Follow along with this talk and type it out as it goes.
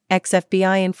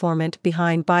Ex-FBI informant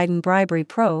behind Biden bribery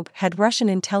probe had Russian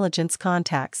intelligence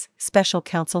contacts, special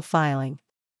counsel filing.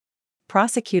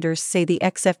 Prosecutors say the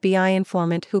ex-FBI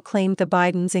informant who claimed the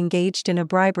Bidens engaged in a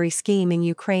bribery scheme in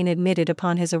Ukraine admitted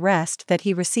upon his arrest that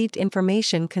he received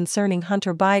information concerning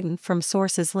Hunter Biden from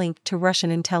sources linked to Russian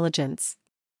intelligence.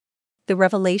 The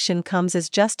revelation comes as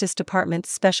Justice Department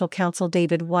Special Counsel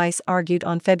David Weiss argued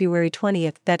on February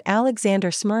 20 that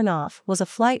Alexander Smirnov was a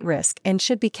flight risk and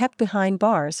should be kept behind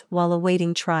bars while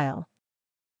awaiting trial.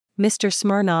 Mr.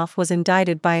 Smirnov was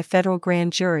indicted by a federal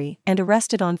grand jury and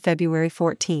arrested on February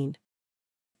 14.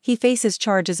 He faces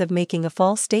charges of making a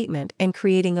false statement and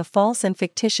creating a false and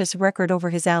fictitious record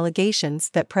over his allegations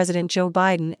that President Joe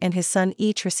Biden and his son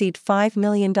each received $5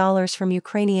 million from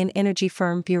Ukrainian energy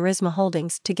firm Burisma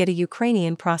Holdings to get a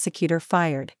Ukrainian prosecutor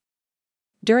fired.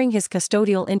 During his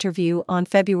custodial interview on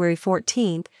February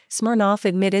 14, Smirnov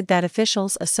admitted that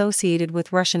officials associated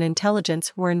with Russian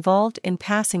intelligence were involved in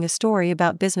passing a story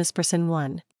about businessperson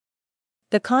 1.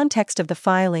 The context of the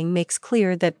filing makes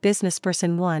clear that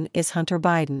businessperson 1 is Hunter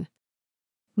Biden.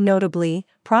 Notably,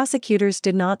 prosecutors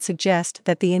did not suggest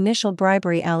that the initial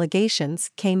bribery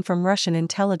allegations came from Russian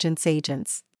intelligence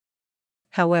agents.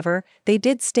 However, they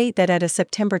did state that at a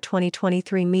September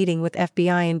 2023 meeting with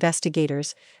FBI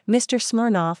investigators, Mr.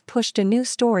 Smirnov pushed a new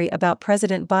story about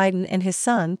President Biden and his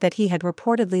son that he had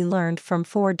reportedly learned from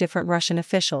 4 different Russian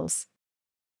officials.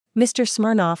 Mr.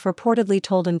 Smirnov reportedly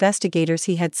told investigators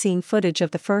he had seen footage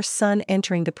of the first son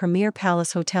entering the Premier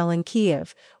Palace Hotel in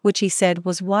Kiev, which he said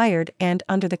was wired and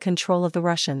under the control of the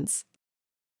Russians.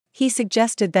 He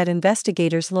suggested that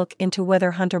investigators look into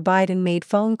whether Hunter Biden made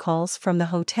phone calls from the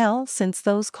hotel since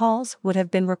those calls would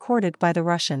have been recorded by the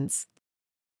Russians.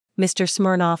 Mr.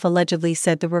 Smirnov allegedly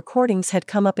said the recordings had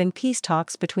come up in peace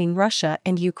talks between Russia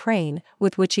and Ukraine,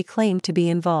 with which he claimed to be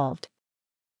involved.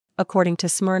 According to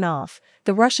Smirnov,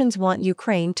 the Russians want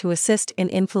Ukraine to assist in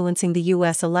influencing the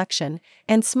U.S. election,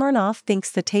 and Smirnov thinks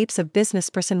the tapes of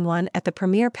businessperson 1 at the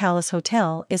Premier Palace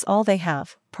Hotel is all they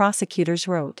have, prosecutors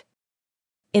wrote.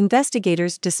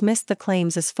 Investigators dismissed the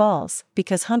claims as false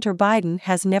because Hunter Biden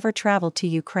has never traveled to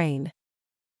Ukraine.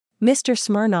 Mr.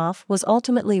 Smirnov was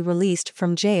ultimately released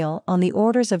from jail on the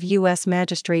orders of U.S.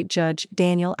 Magistrate Judge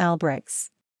Daniel Albrechts.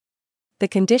 The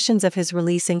conditions of his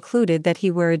release included that he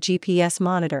wear a GPS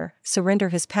monitor, surrender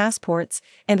his passports,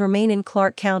 and remain in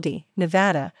Clark County,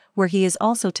 Nevada, where he is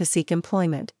also to seek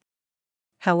employment.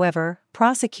 However,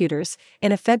 prosecutors,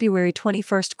 in a February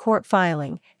 21 court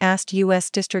filing, asked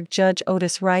U.S. District Judge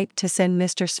Otis Wright to send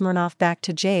Mr. Smirnov back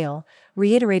to jail,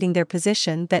 reiterating their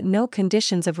position that no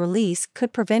conditions of release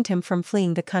could prevent him from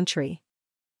fleeing the country.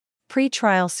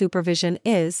 Pre-trial supervision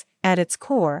is, at its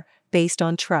core, based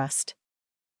on trust.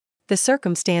 The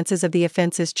circumstances of the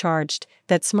offenses charged,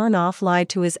 that Smirnov lied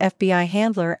to his FBI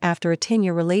handler after a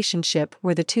 10-year relationship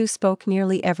where the two spoke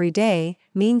nearly every day,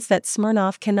 means that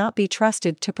Smirnov cannot be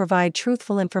trusted to provide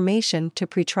truthful information to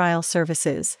pretrial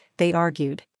services, they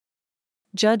argued.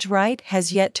 Judge Wright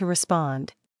has yet to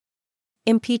respond.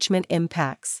 Impeachment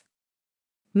impacts.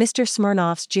 Mr.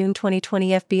 Smirnov's June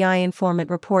 2020 FBI informant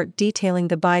report detailing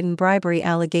the Biden bribery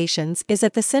allegations is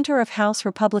at the center of House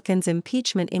Republicans'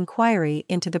 impeachment inquiry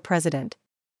into the president.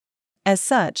 As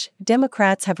such,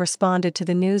 Democrats have responded to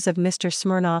the news of Mr.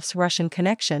 Smirnov's Russian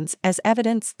connections as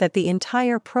evidence that the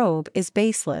entire probe is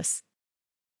baseless.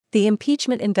 The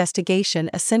impeachment investigation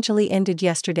essentially ended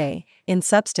yesterday. In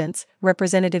substance,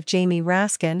 Representative Jamie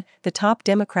Raskin, the top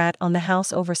Democrat on the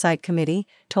House Oversight Committee,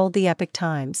 told the Epoch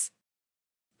Times.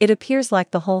 It appears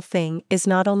like the whole thing is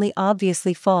not only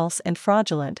obviously false and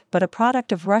fraudulent but a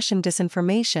product of Russian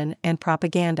disinformation and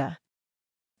propaganda.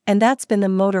 And that's been the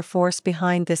motor force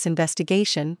behind this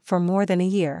investigation for more than a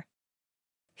year.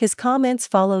 His comments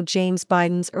followed James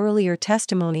Biden's earlier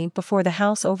testimony before the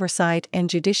House Oversight and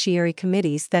Judiciary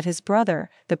Committees that his brother,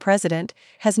 the president,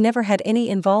 has never had any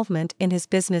involvement in his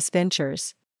business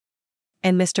ventures.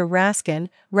 And Mr. Raskin,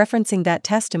 referencing that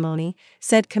testimony,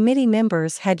 said committee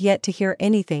members had yet to hear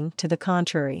anything to the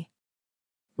contrary.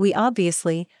 We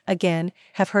obviously, again,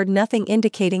 have heard nothing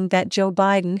indicating that Joe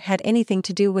Biden had anything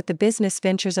to do with the business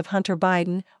ventures of Hunter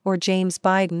Biden or James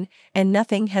Biden, and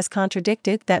nothing has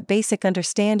contradicted that basic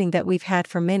understanding that we've had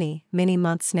for many, many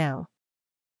months now.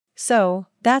 So,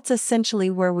 that's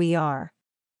essentially where we are.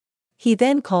 He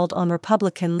then called on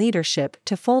Republican leadership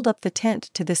to fold up the tent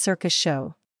to the circus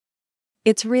show.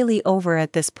 It's really over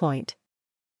at this point.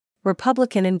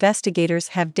 Republican investigators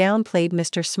have downplayed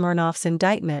Mr. Smirnov's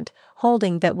indictment,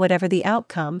 holding that whatever the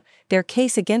outcome, their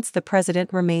case against the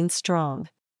president remains strong.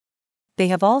 They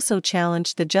have also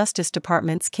challenged the Justice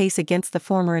Department's case against the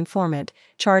former informant,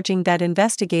 charging that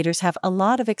investigators have a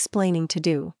lot of explaining to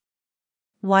do.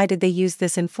 Why did they use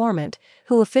this informant,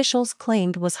 who officials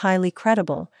claimed was highly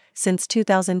credible, since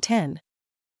 2010?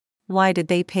 Why did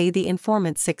they pay the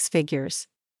informant six figures?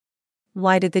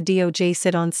 Why did the DOJ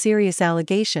sit on serious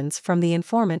allegations from the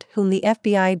informant whom the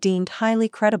FBI deemed highly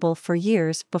credible for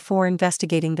years before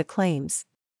investigating the claims?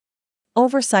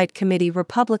 Oversight Committee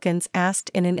Republicans asked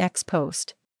in an ex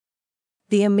post.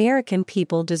 The American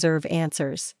people deserve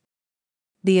answers.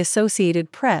 The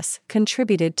Associated Press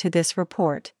contributed to this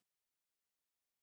report.